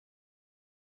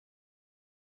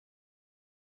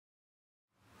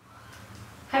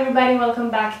Hi everybody, welcome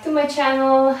back to my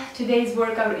channel. Today's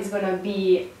workout is gonna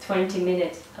be 20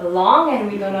 minutes long and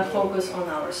we're gonna focus on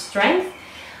our strength.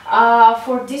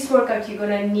 For this workout you're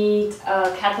gonna need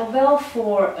a kettlebell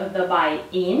for the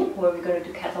buy-in, where we're gonna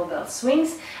do kettlebell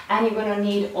swings, and you're gonna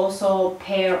need also a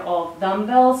pair of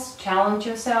dumbbells. Challenge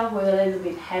yourself with a little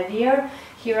bit heavier.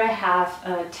 Here I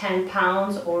have 10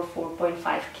 pounds or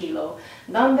 4.5 kilo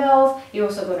dumbbells. You're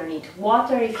also gonna need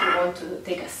water if you want to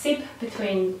take a sip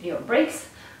between your breaks,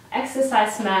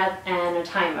 exercise mat, and a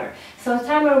timer. So a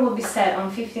timer will be set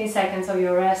on 15 seconds of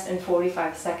your rest and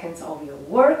 45 seconds of your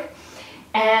work.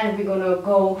 And we're gonna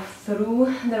go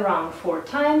through the round 4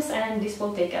 times, and this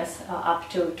will take us up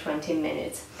to 20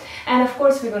 minutes. And of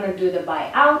course we're gonna do the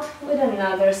buy out with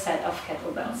another set of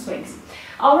kettlebell swings.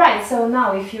 Alright, so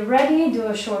now if you're ready, do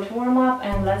a short warm up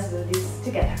and let's do this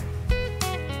together.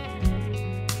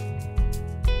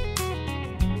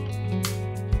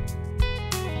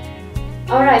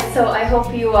 Alright, so I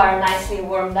hope you are nicely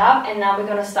warmed up, and now we're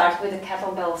gonna start with the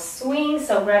kettlebell swing.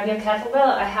 So grab your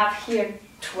kettlebell. I have here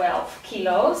 12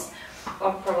 kilos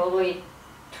or probably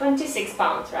 26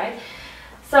 pounds, right?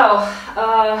 So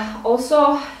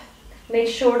also make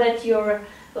sure that your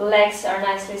legs are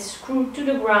nicely screwed to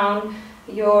the ground,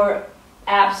 your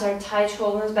abs are tight,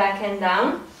 shoulders back and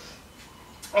down.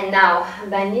 And now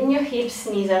bend in your hips,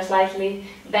 knees are slightly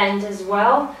bent as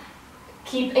well.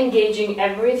 Keep engaging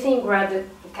everything. Grab the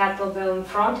kettlebell in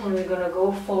front and we're gonna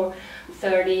go for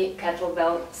 30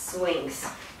 kettlebell swings.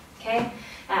 Okay?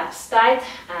 Abs tight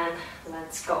and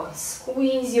let's go.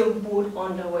 Squeeze your booty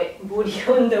on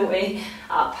the way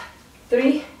up.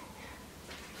 3,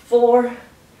 4,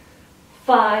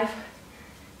 5,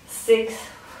 6,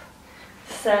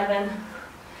 7,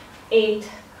 8,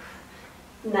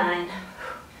 9,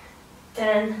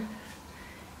 10,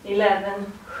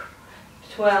 11,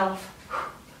 12,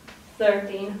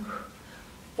 13,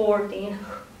 14,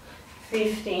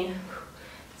 15,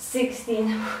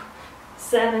 16,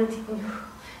 17,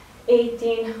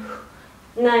 18,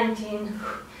 19,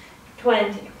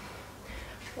 20.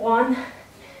 1,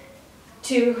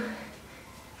 2,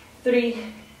 3,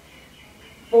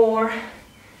 4,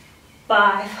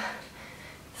 5,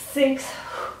 6,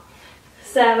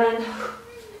 7,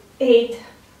 8,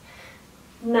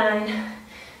 9,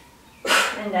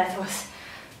 and that was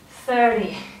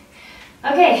 30.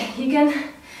 Okay, you can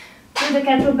put the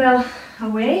kettlebell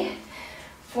away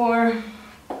for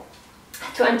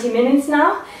 20 minutes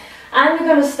now, and we're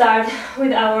gonna start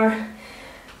with our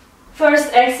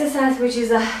first exercise, which is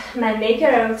a man maker.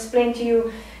 I'll explain to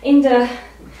you in the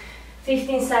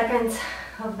 15 seconds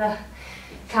of the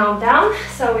countdown.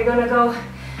 So we're gonna go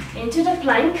into the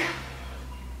plank.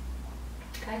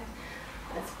 Okay,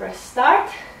 let's press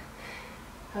start.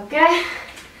 Okay,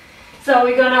 so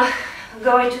we're gonna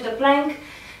go into the plank.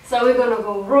 So we're gonna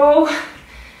go row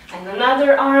and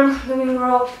another arm doing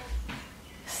row,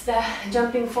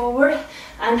 jumping forward,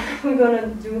 and we're gonna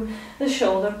do the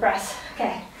shoulder press.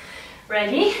 Okay,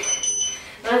 ready?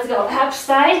 Let's go. Abs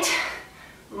tight,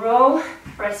 row,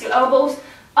 press your elbows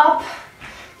up,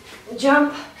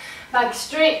 jump, back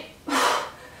straight,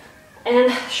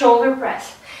 and shoulder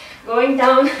press. Going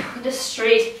down with a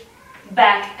straight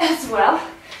back as well.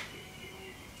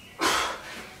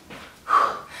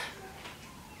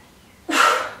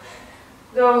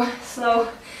 Go slow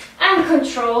and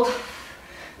controlled.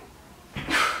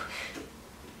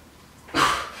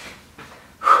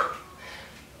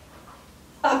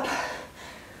 Up.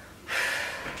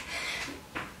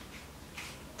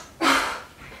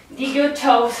 Dig your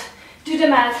toes to the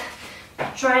mat.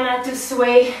 Try not to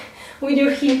sway with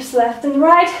your hips left and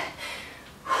right.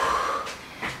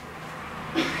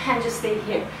 And just stay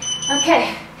here.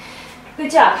 Okay,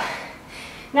 good job.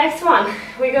 Next one,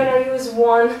 we're gonna use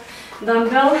one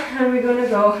dumbbell and we're gonna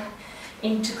go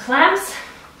into clams.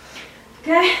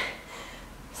 Okay,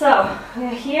 so we're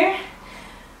here.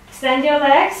 Extend your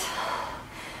legs.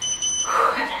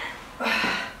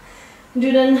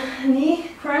 Do the knee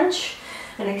crunch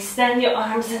and extend your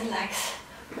arms and legs.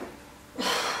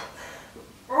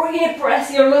 Really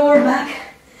press your lower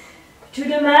back to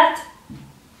the mat.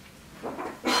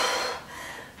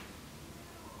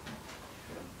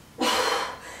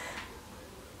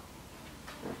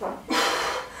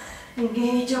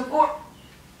 Engage your core.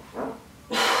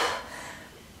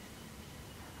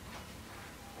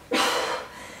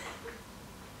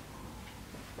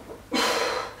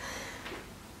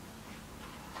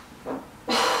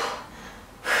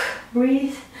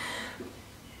 Breathe.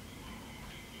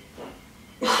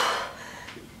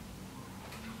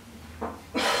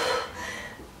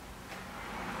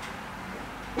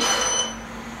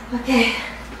 Okay,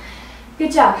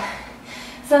 good job.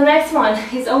 So next one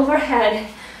is overhead.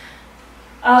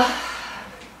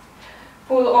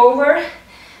 Pull over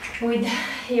with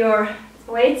your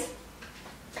weights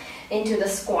into the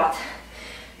squat.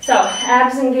 So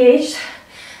abs engaged,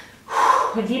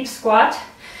 deep squat,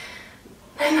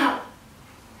 and now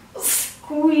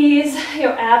squeeze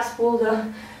your abs, pull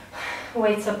the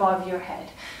weights above your head.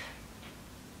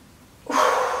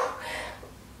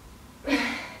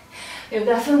 You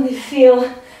definitely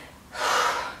feel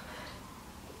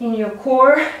in your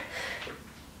core,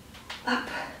 up,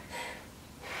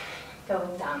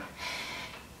 going down.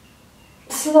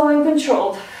 Slow and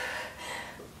controlled.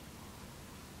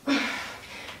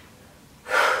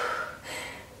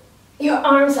 Your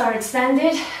arms are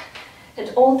extended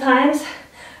at all times,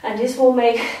 and this will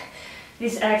make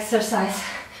this exercise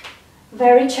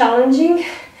very challenging.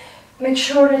 Make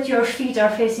sure that your feet are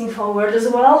facing forward as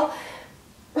well.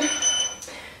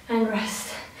 And rest.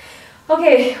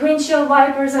 Okay, windshield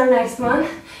wipers are next one.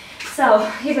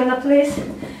 So you're gonna place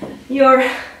your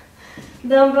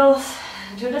dumbbells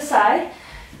to the side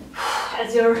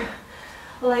as your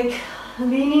leg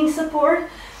leaning support.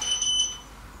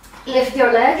 Lift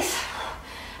your legs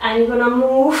and you're gonna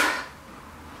move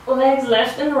legs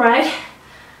left and right.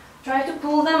 Try to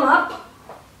pull them up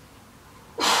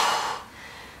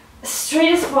as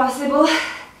straight as possible.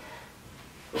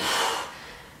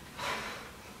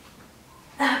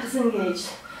 Abs engaged.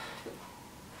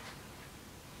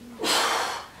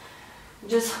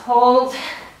 Just hold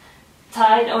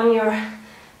tight on your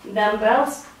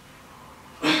dumbbells.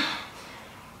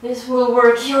 This will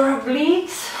work your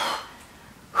obliques.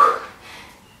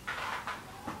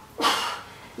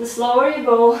 The slower you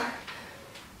go,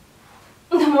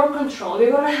 the more control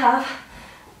you're gonna have.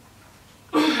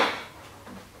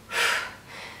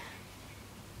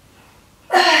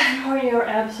 Or your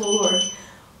abs will work.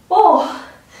 Oh,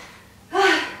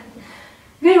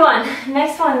 good one.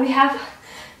 Next one, we have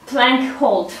plank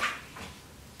hold.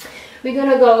 We're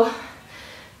gonna go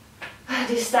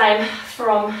this time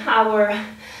from our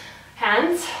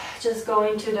hands, just go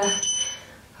into the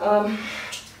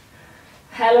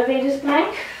elevated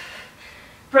plank,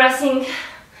 pressing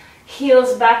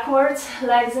heels backwards,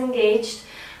 legs engaged,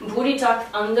 booty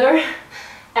tucked under,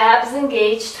 abs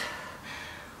engaged,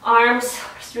 arms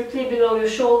strictly below your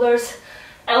shoulders,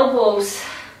 elbows,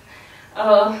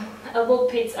 elbow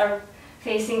pits are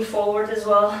facing forward as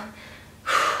well.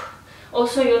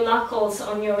 Also your knuckles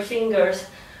on your fingers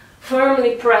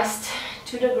firmly pressed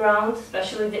to the ground,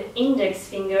 especially the index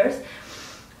fingers,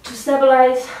 to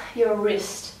stabilize your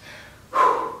wrist.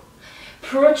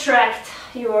 Protract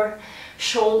your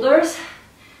shoulders,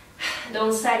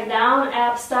 don't sag down,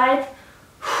 abs tight.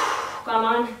 Come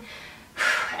on,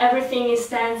 everything is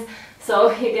tense,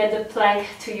 so you get the plank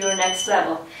to your next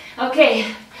level.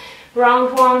 Okay,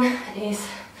 round one is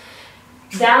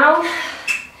down.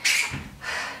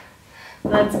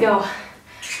 Let's go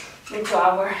into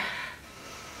our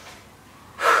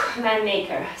man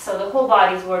maker. So the whole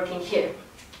body is working here.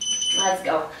 Let's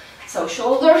go. So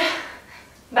shoulder,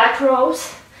 back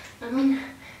rows.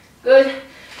 Good.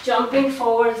 Jumping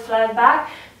forward, flat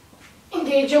back.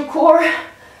 Engage your core.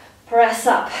 Press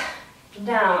up,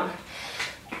 down.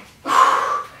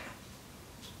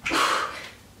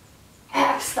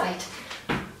 Abs tight.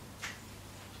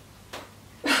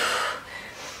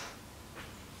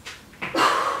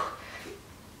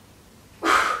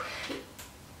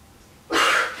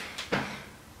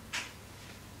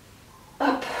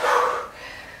 Up.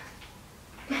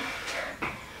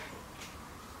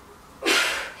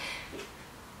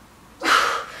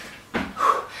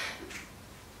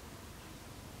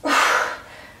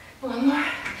 One more.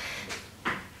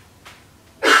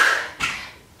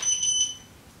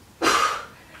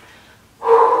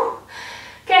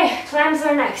 Okay, clams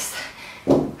are next.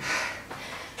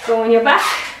 Go on your back.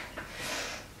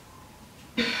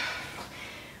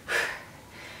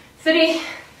 3,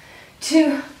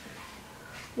 2,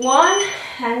 1,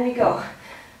 and we go.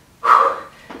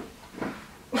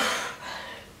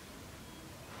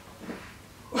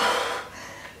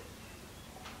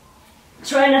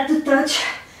 Try not to touch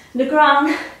the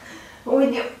ground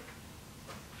with your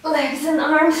legs and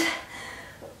arms.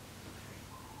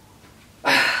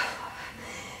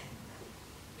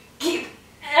 Keep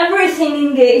everything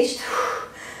engaged.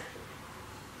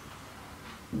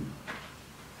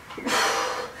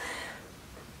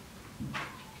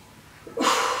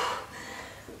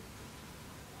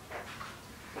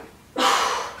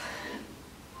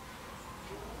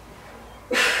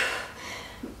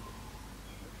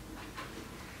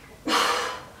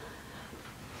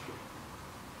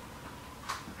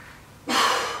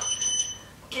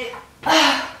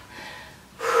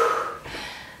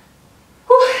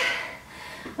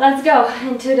 Let's go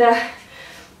into the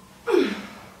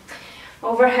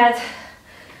overhead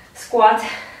squat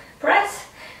press.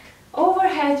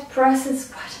 Overhead press and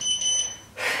squat.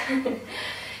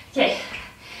 Okay,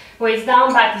 weights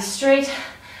down, back is straight,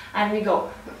 and we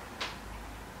go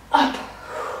up.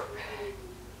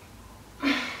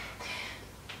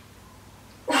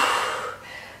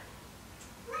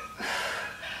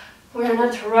 We're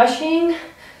not rushing.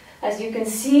 As you can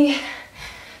see,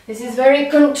 this is very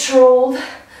controlled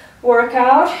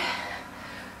workout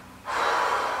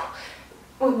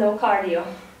with no cardio.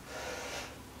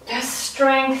 Just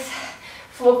strength,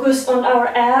 focus on our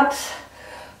abs,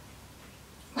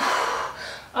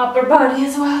 upper body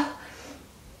as well,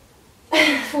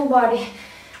 full body.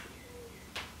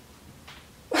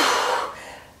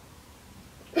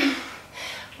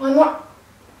 One more.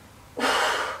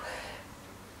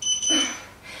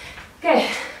 Okay,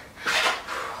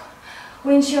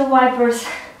 windshield wipers,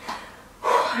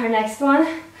 our next one.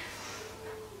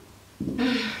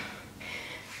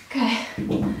 Okay,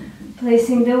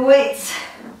 placing the weights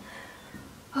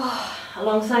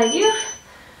alongside you,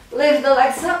 lift the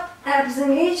legs up, abs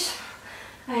engaged,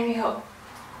 and we go.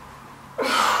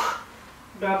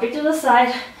 Drop it to the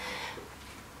side,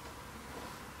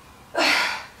 to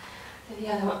the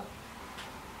other one.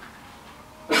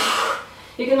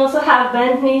 You can also have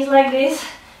bent knees like this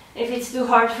if it's too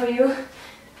hard for you.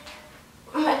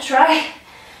 Try,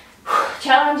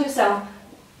 challenge yourself.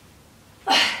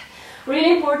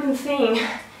 Really important thing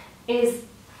is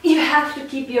you have to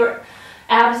keep your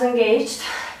abs engaged.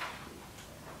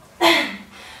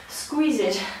 Squeeze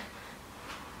it.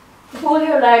 Pull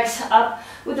your legs up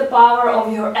with the power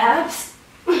of your abs.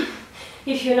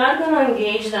 If you're not going to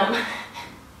engage them,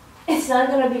 it's not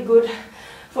going to be good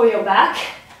for your back.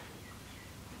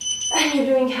 And you're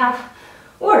doing half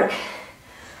work.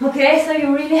 Okay, so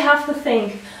you really have to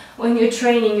think when you're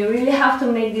training, you really have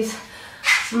to make this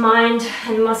mind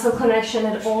and muscle connection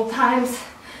at all times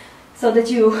so that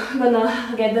you're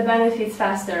gonna get the benefits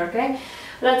faster, okay?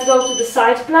 Let's go to the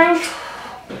side plank.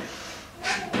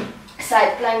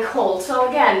 Side plank hold. So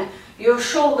again, your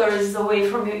shoulder is away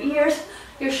from your ears,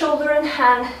 your shoulder and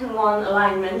hand in one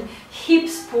alignment,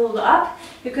 hips pulled up.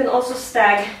 You can also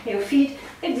stag your feet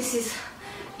if this is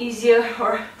easier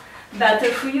or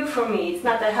better for you. For me, it's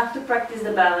not. I have to practice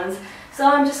the balance, so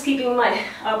I'm just keeping my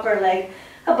upper leg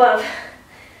above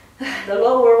the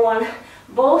lower one.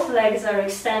 Both legs are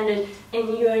extended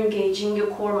and you're engaging your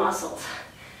core muscles.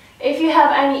 If you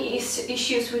have any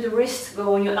issues with the wrists,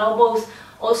 go on your elbows.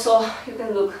 Also, you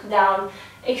can look down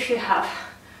if you have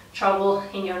trouble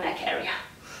in your neck area.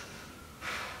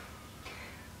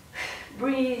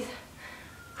 Breathe.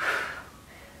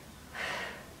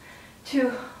 2,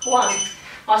 1.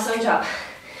 Awesome job.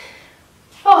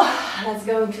 Oh, let's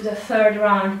go into the third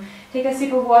round. Take a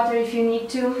sip of water if you need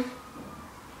to.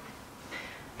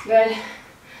 Good.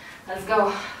 Let's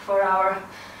go for our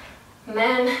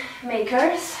man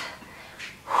makers.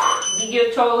 Dig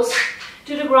your toes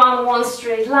to the ground, one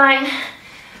straight line.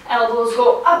 Elbows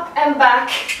go up and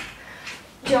back.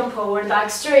 Jump forward, back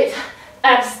straight.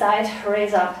 Abs tight.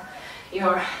 Raise up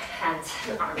your hands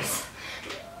and arms.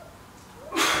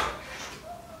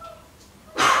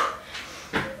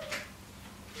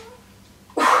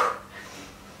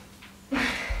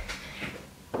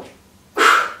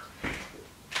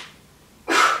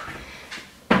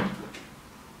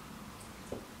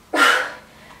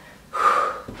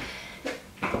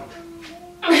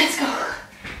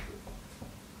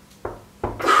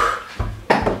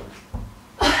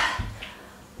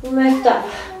 Lift up.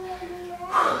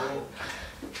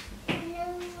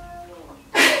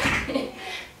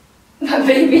 My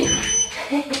baby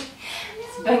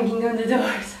is banging on the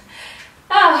doors.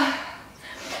 Ah.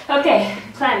 Okay,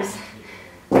 clams.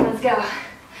 Let's go.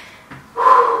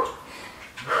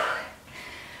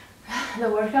 The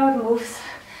workout moves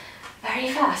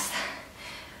very fast.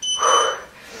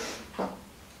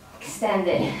 Extend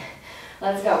it.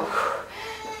 Let's go.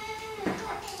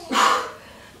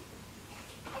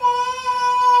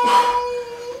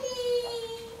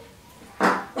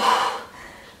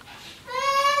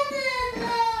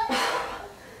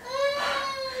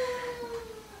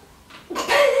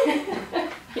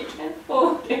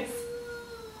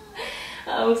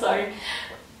 I'm sorry.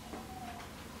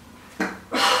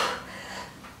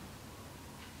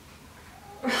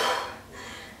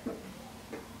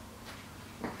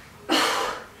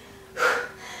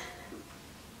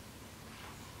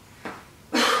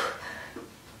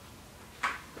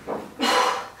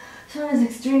 This one is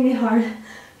extremely hard.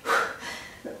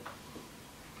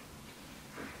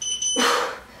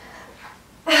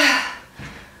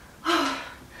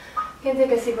 You can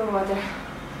take a sip of water.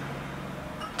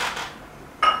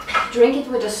 Drink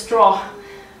it with a straw.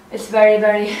 It's very,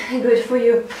 very good for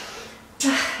you.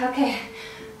 Okay,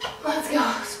 let's go.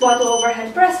 Squat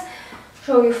overhead press.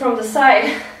 Show you from the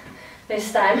side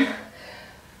this time.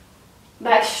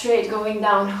 Back straight, going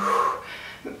down.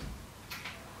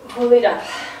 Pull it up.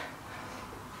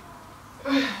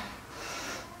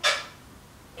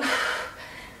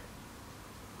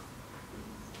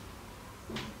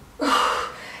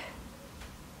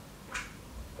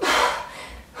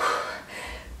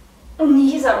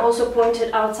 Knees are also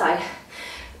pointed outside.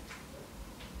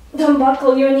 Don't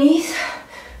buckle your knees.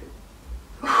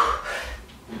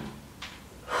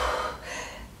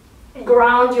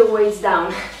 Ground your weights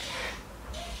down.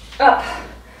 Up.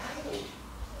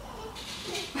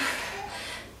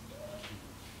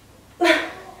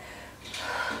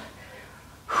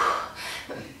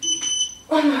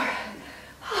 One more.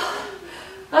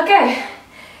 Okay.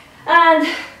 And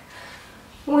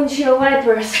windshield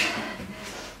wipers.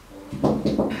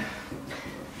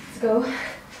 Let's go.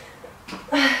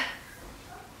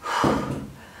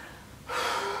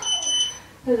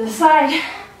 To the side.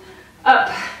 Up.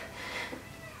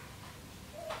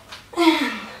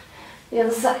 And the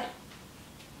other side.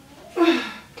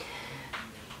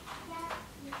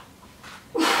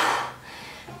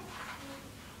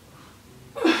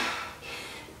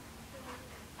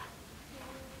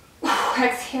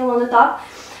 Exhale on the top.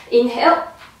 Inhale.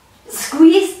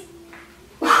 Squeeze.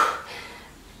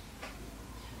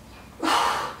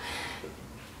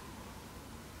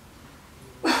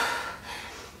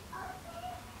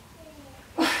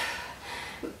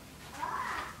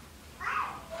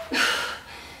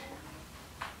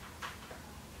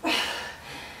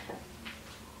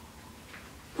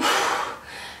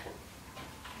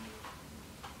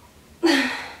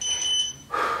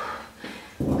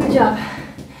 Good job.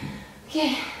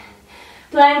 Okay,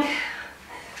 plank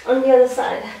on the other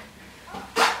side.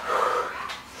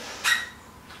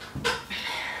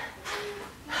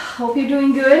 Hope you're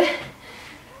doing good.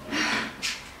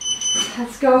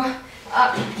 Let's go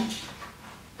up.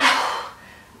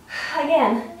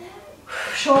 Again,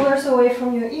 shoulders away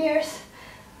from your ears,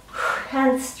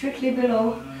 hands strictly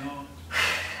below,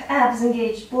 abs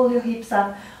engaged, pull your hips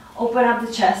up, open up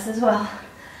the chest as well.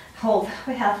 Hold,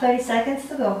 we have 30 seconds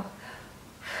to go.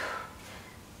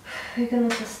 You can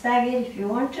also stag it if you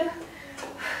want to.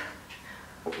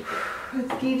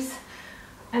 It gives,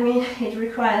 it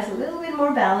requires a little bit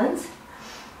more balance,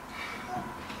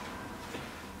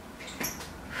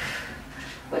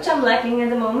 which I'm lacking at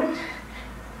the moment.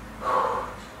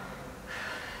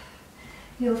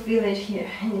 You'll feel it here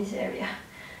in this area,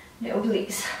 the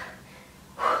obliques.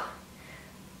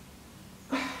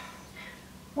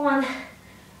 One,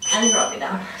 and drop it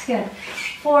down. Good.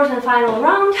 Fourth and final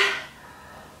round.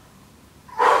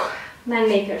 Man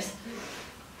makers.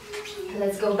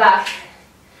 Let's go back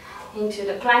into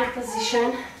the plank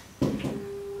position.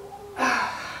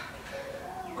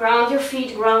 Ground your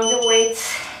feet, ground your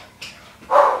weights.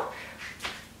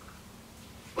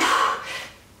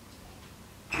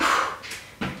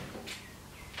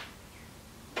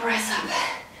 Press up.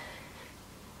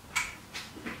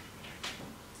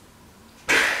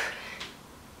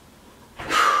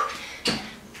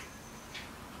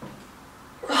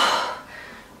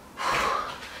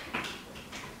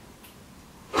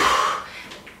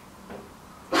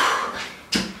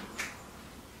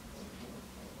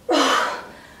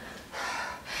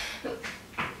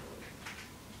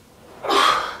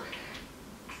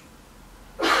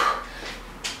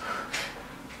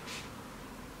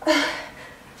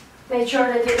 Make sure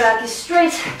that your back is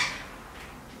straight.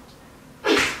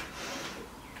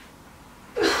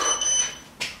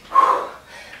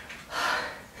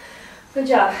 Good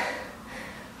job.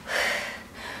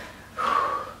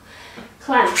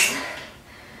 Clamps.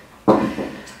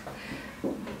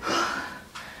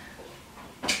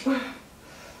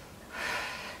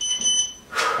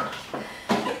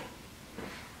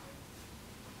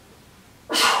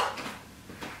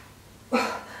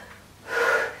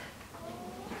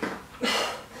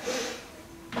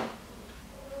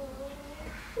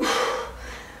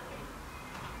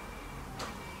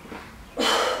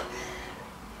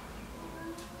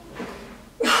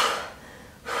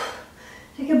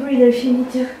 Take a breather if you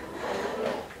need to.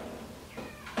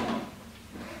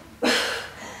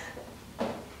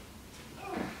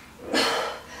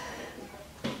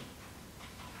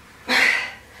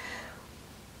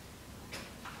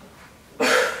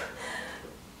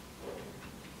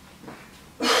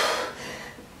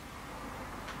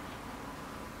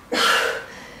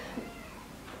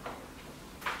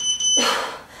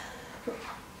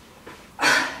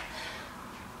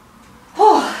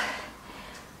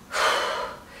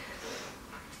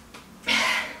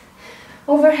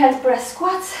 overhead press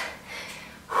squats.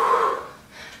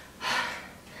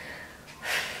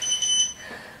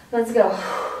 Let's go.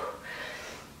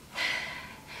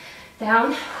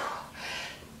 Down.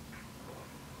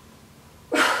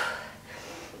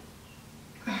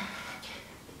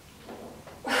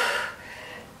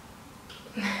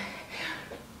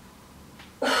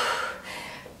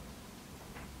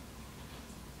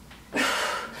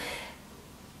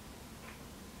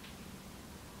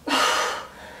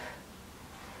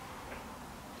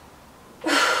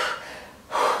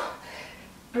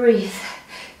 Breathe.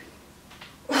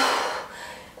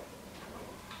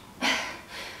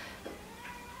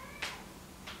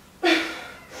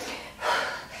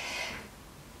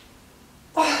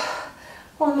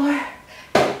 One more.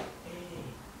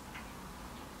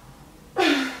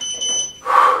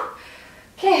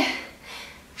 Okay.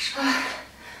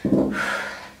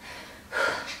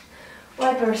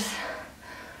 Wipers.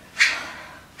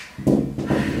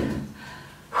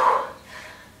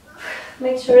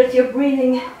 Make sure that your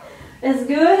breathing is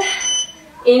good.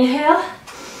 Inhale,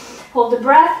 hold the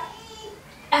breath,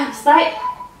 abs tight.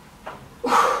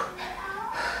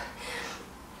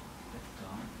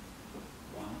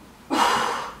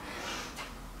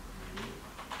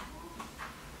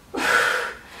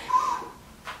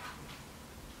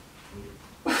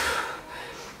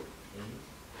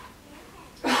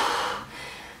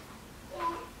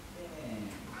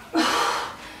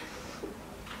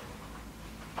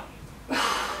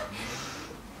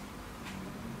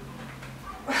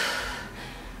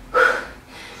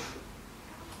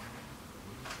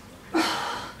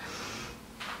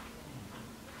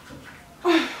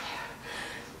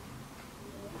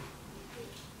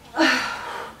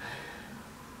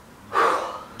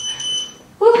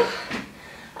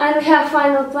 And we have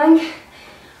final plank,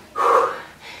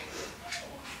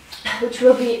 which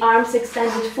will be arms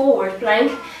extended forward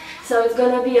plank. So it's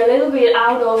gonna be a little bit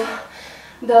out of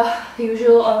the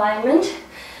usual alignment.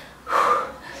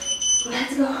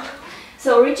 Let's go.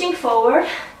 So reaching forward,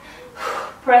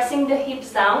 pressing the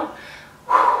hips down.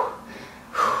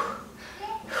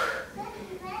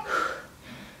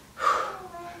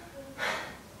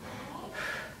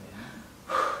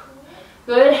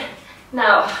 Good.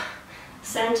 Now,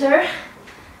 center.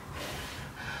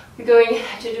 We're going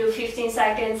to do 15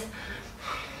 seconds,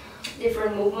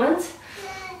 different movements.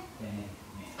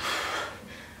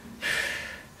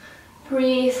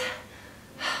 Breathe.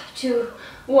 2,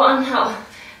 1. Now,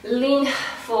 lean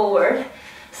forward.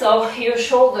 So your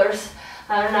shoulders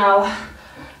are now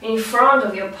in front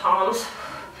of your palms.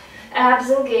 Abs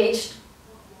engaged.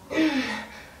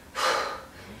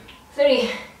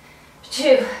 3,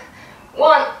 2,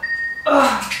 1.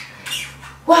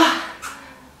 Wow,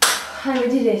 and we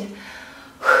did it.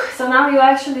 So now you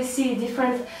actually see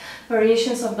different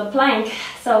variations of the plank,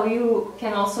 so you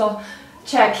can also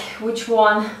check which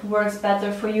one works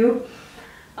better for you.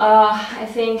 I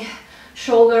think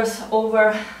shoulders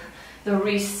over the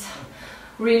wrists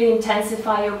really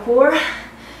intensify your core,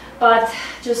 but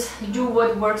just do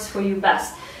what works for you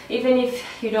best. Even if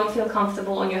you don't feel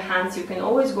comfortable on your hands, you can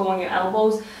always go on your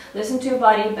elbows, listen to your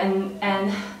body,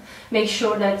 and make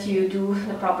sure that you do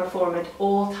the proper form at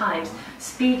all times.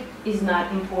 Speed is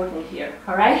not important here,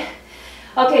 all right?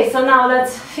 Okay, so now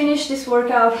let's finish this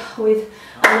workout with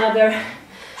another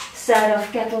set of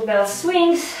kettlebell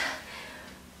swings.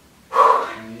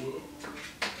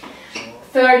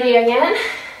 30 again.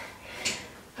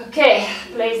 Okay,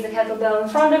 place the kettlebell in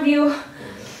front of you.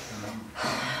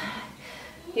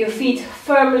 Your feet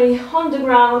firmly on the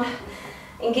ground.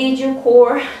 Engage your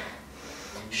core.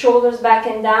 Shoulders back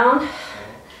and down,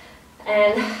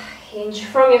 and hinge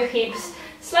from your hips,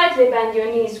 slightly bend your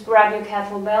knees, grab your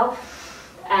kettlebell,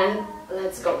 and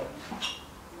let's go.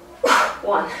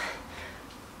 1,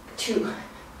 2,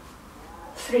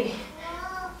 3,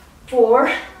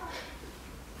 4,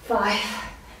 5,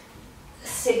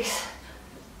 6,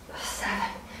 7,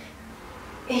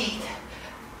 8,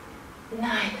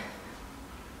 9,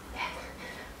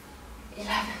 10,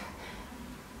 11,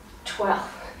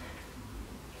 12,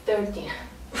 13,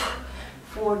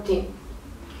 14,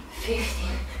 15,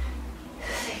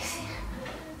 16,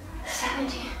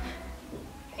 17,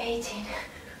 18,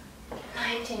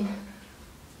 19,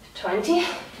 20. 1,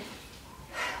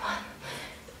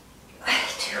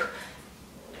 2,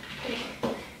 3,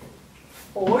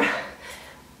 4,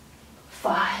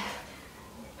 5,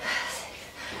 6,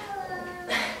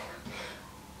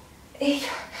 8,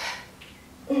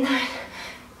 9,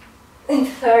 and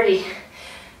 30.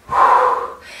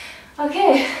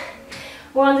 Okay,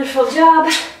 wonderful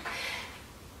job.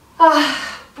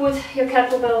 Put your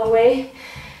kettlebell away,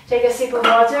 take a sip of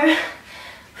water.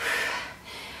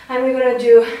 And we're gonna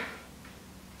do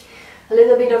a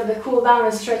little bit of the cool down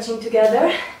and stretching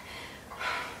together.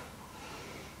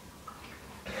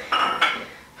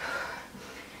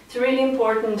 It's really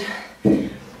important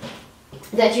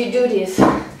that you do these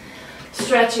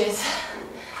stretches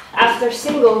after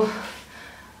single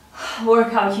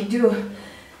workout you do.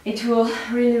 It will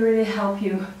really help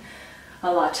you a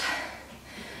lot.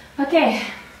 Okay,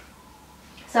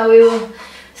 so we will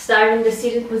start in the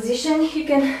seated position. You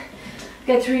can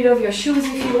get rid of your shoes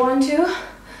if you want to.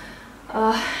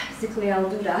 Basically I'll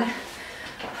do that.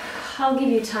 I'll give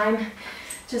you time.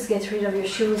 Just get rid of your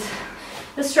shoes.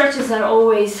 The stretches are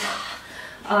always,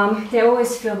 they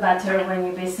always feel better when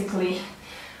you basically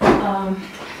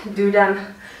do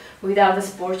them without the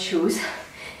sport shoes.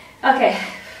 Okay,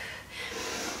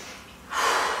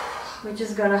 we're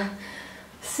just gonna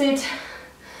sit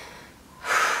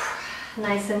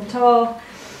nice and tall.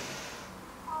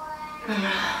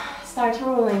 Start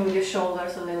rolling your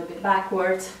shoulders a little bit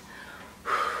backwards,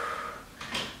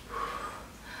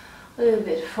 a little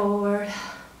bit forward,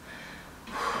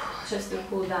 just to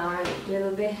cool down a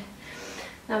little bit.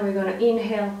 Now we're gonna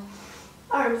inhale,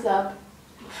 arms up,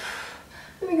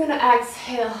 and we're gonna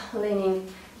exhale, leaning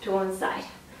to one side.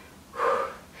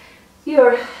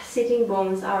 Your sitting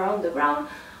bones are on the ground,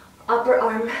 upper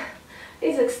arm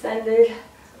is extended.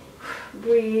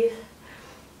 Breathe,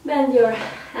 bend your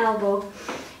elbow,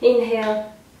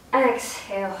 inhale,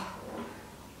 exhale.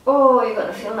 Oh, you're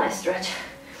gonna feel a nice stretch.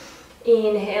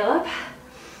 Inhale up,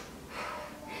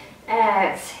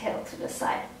 exhale to the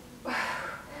side.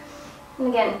 And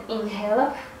again, inhale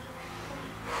up,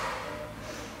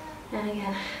 and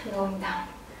again, going down.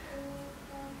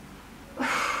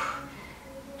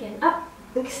 Again up,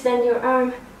 extend your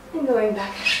arm, and going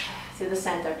back to the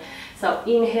center. So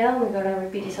inhale, we're gonna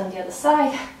repeat this on the other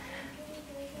side.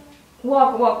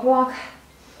 Walk, walk, walk.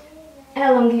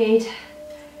 Elongate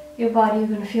your body. You're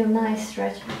gonna feel nice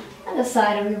stretch on the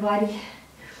side of your body.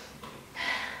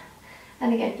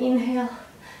 And again, inhale,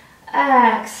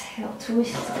 exhale,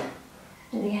 twist.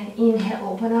 And again, inhale,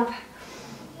 open up.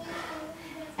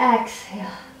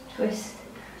 Exhale, twist.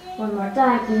 One more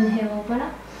time, inhale, open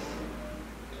up.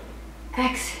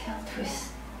 Exhale,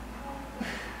 twist.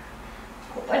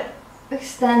 Open,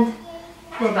 extend,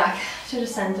 go back to the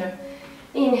center.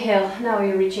 Inhale, now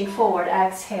you're reaching forward.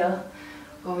 Exhale,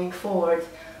 going forward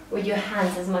with your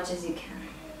hands as much as you can.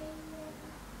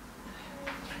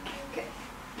 Okay.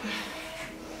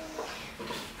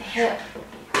 Inhale,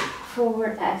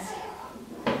 forward, exhale.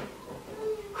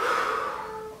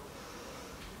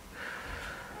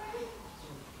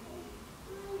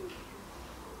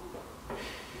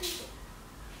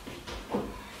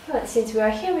 But since we are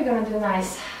here, we're going to do a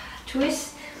nice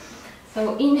twist.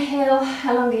 So inhale,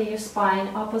 elongate your spine,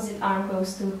 opposite arm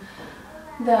goes to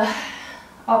the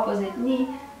opposite knee.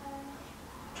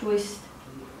 Twist,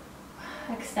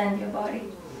 extend your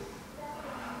body.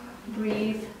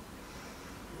 Breathe.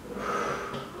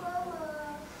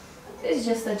 This is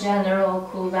just a general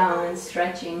cool down and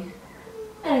stretching.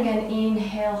 And again,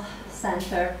 inhale,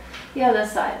 center, the other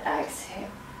side, exhale.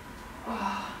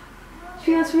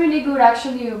 Feels really good.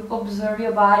 Actually, you observe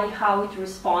your body, how it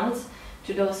responds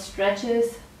to those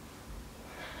stretches.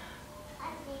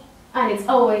 And it's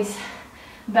always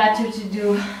better to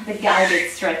do the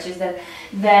guided stretches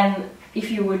than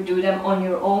if you would do them on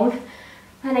your own.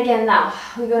 And again, now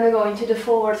we're gonna go into the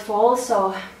forward fold,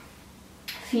 so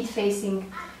feet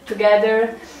facing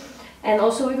together. And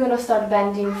also we're gonna start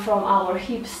bending from our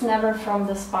hips, never from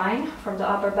the spine, from the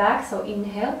upper back. So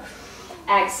inhale.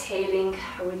 Exhaling,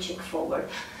 reaching forward.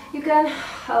 You can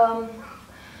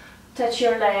touch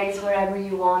your legs wherever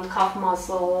you want, calf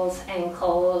muscles,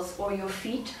 ankles, or your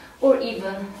feet, or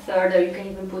even further. You can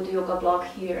even put the yoga block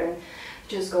here and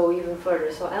just go even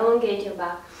further. So elongate your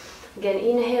back. Again,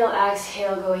 inhale,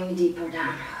 exhale, going deeper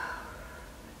down.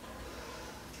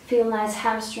 Feel nice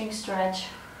hamstring stretch.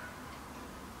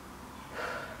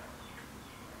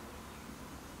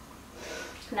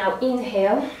 Now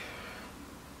inhale.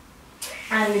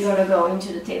 And we're going to go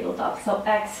into the tabletop. So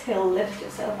exhale, lift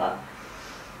yourself up.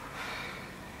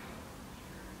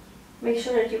 Make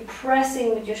sure that you're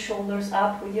pressing with your shoulders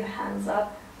up, with your hands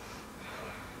up.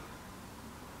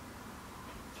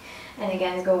 And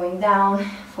again, going down,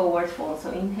 forward fold.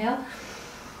 So inhale,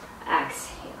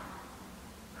 exhale.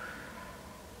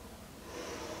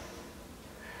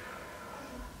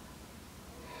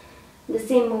 The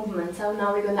same movement. So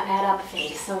now we're going to add up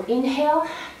things. So inhale.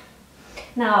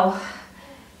 Now,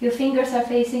 your fingers are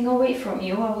facing away from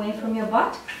you, away from your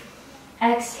butt.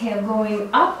 Exhale,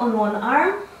 going up on one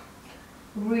arm,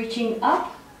 reaching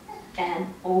up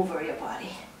and over your body.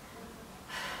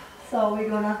 So we're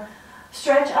gonna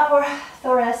stretch our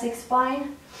thoracic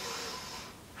spine.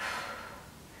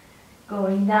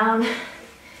 Going down.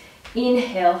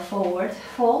 Inhale, forward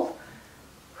fold.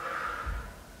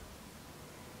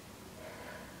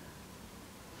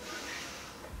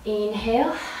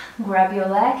 Inhale, grab your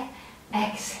leg.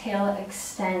 Exhale,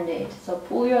 extend it. So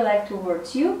pull your leg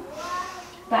towards you.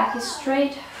 Back is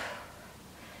straight.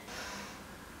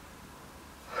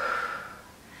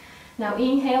 Now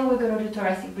inhale, we're going to do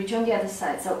thoracic bridge on the other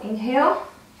side. So inhale,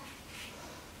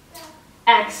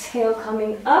 exhale,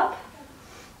 coming up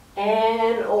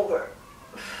and over.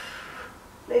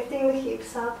 Lifting the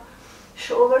hips up,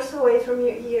 shoulders away from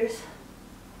your ears.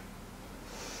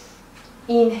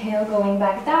 Inhale, going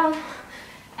back down.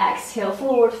 Exhale,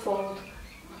 forward fold.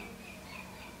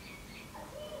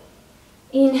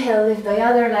 Inhale, lift the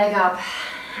other leg up.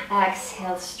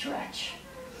 Exhale, stretch.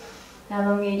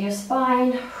 Elongate your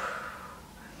spine.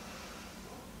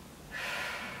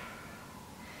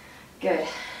 Good,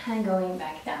 and going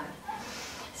back down.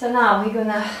 So now we're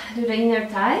gonna do the inner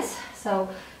thighs. So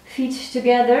feet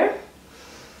together,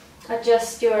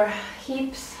 adjust your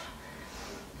hips.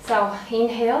 So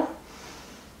inhale,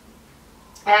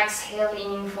 exhale,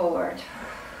 leaning forward.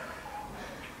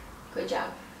 Good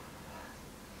job.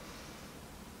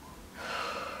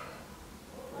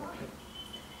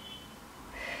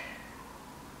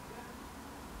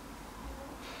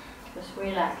 Just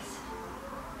relax.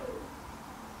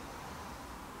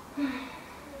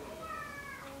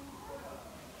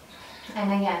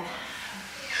 And again,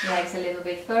 legs a little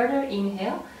bit further.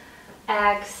 Inhale,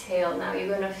 exhale. Now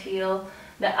you're gonna feel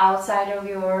the outside of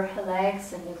your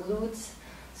legs and the glutes.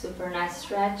 Super nice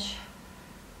stretch.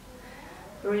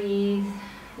 Breathe,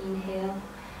 inhale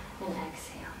and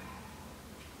exhale.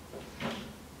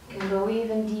 You can go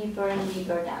even deeper and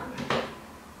deeper down.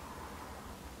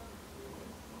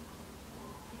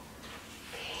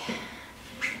 Okay.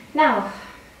 Now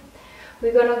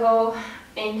we're gonna go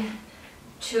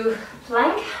into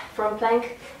plank. From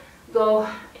plank, go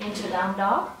into down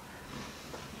dog.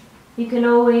 You can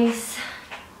always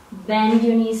bend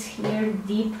your knees here,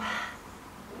 deepen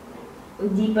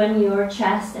your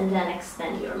chest, and then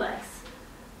extend your legs.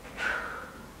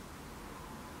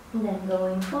 And then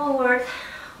going forward,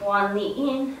 one knee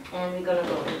in, and we're gonna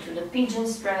go into the pigeon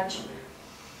stretch.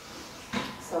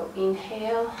 So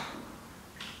inhale,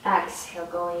 exhale,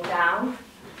 going down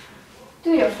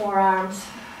to your forearms,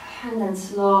 and then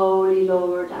slowly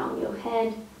lower down your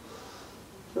head.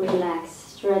 Relax,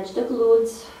 stretch the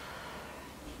glutes,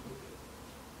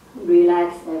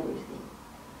 relax everything.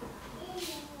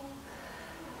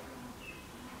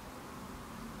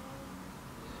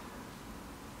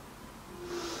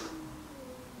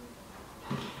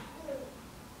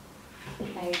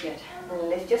 Very good. And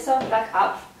lift yourself back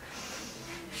up,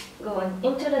 going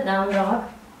into the down dog.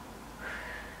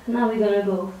 Now we're gonna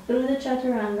go through the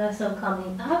chaturanga, so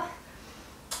coming up,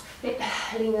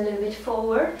 lean a little bit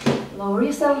forward, lower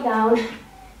yourself down,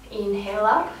 inhale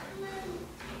up,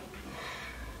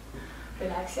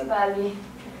 relax your belly,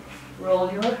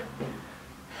 roll your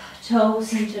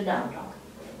toes into down dog.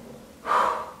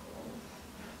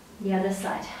 The other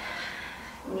side,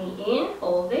 knee in,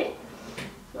 hold it,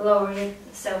 lower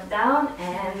yourself down,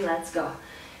 and let's go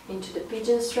into the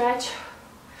pigeon stretch.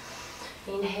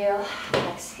 Inhale,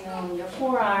 exhale on your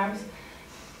forearms.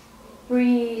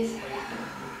 Breathe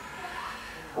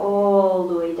all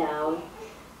the way down.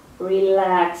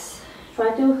 Relax.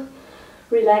 Try to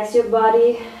relax your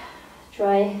body.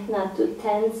 Try not to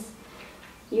tense.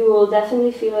 You will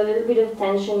definitely feel a little bit of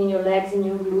tension in your legs and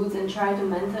your glutes, and try to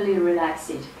mentally relax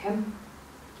it. Okay?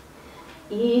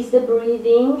 Ease the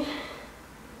breathing.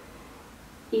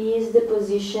 Ease the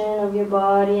position of your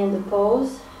body and the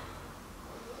pose.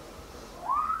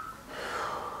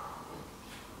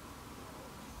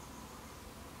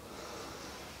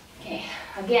 Okay,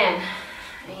 again,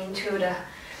 into the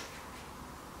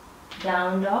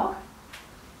down dog.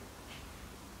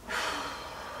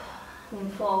 Then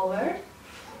forward.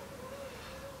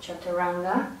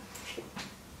 Chaturanga.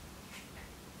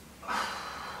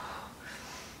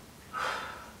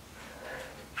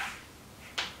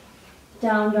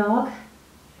 Down dog.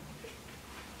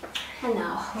 And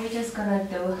now we're just gonna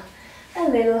do a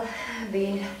little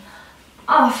bit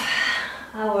of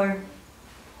our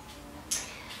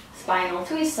spinal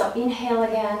twist. So inhale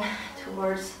again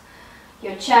towards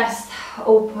your chest,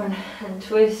 open and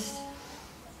twist.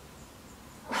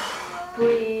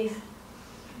 Breathe.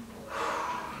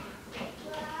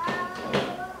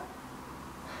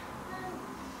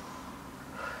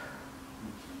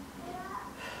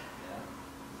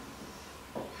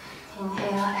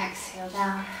 Inhale, exhale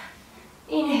down.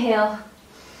 Inhale,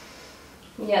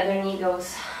 the other knee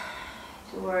goes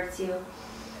towards you,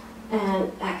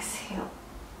 and exhale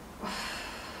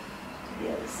to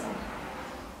the other side.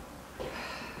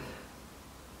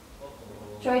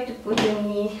 Try to put your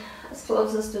knee as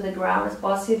closest to the ground as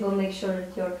possible. Make sure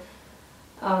that your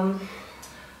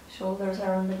shoulders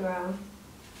are on the ground.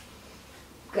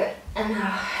 Good. And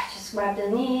now just grab the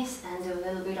knees and do a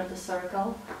little bit of the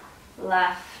circle.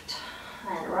 Left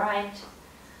and right.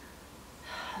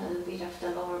 A little bit of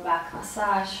the lower back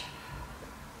massage.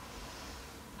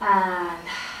 And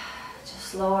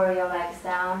just lower your legs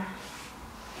down.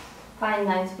 Find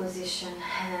nice position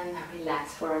and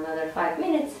relax for another 5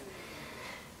 minutes.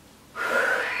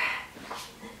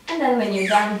 And then when you're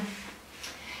done,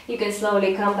 you can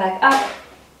slowly come back up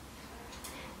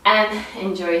and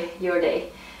enjoy your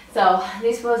day. So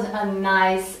this was a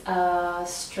nice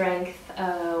strength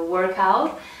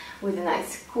workout with a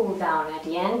nice cool down at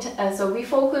the end. So we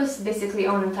focus basically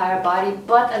on entire body,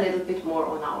 but a little bit more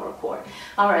on our core.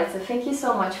 Alright, so thank you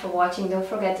so much for watching. Don't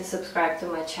forget to subscribe to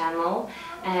my channel,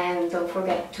 and don't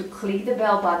forget to click the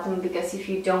bell button, because if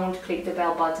you don't click the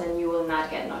bell button, you will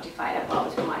not get notified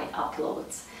about my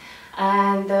uploads.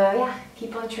 And yeah,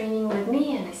 keep on training with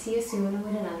me, and I see you soon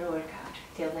with another workout.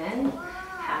 Till then,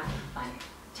 have fun.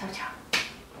 Ciao, ciao.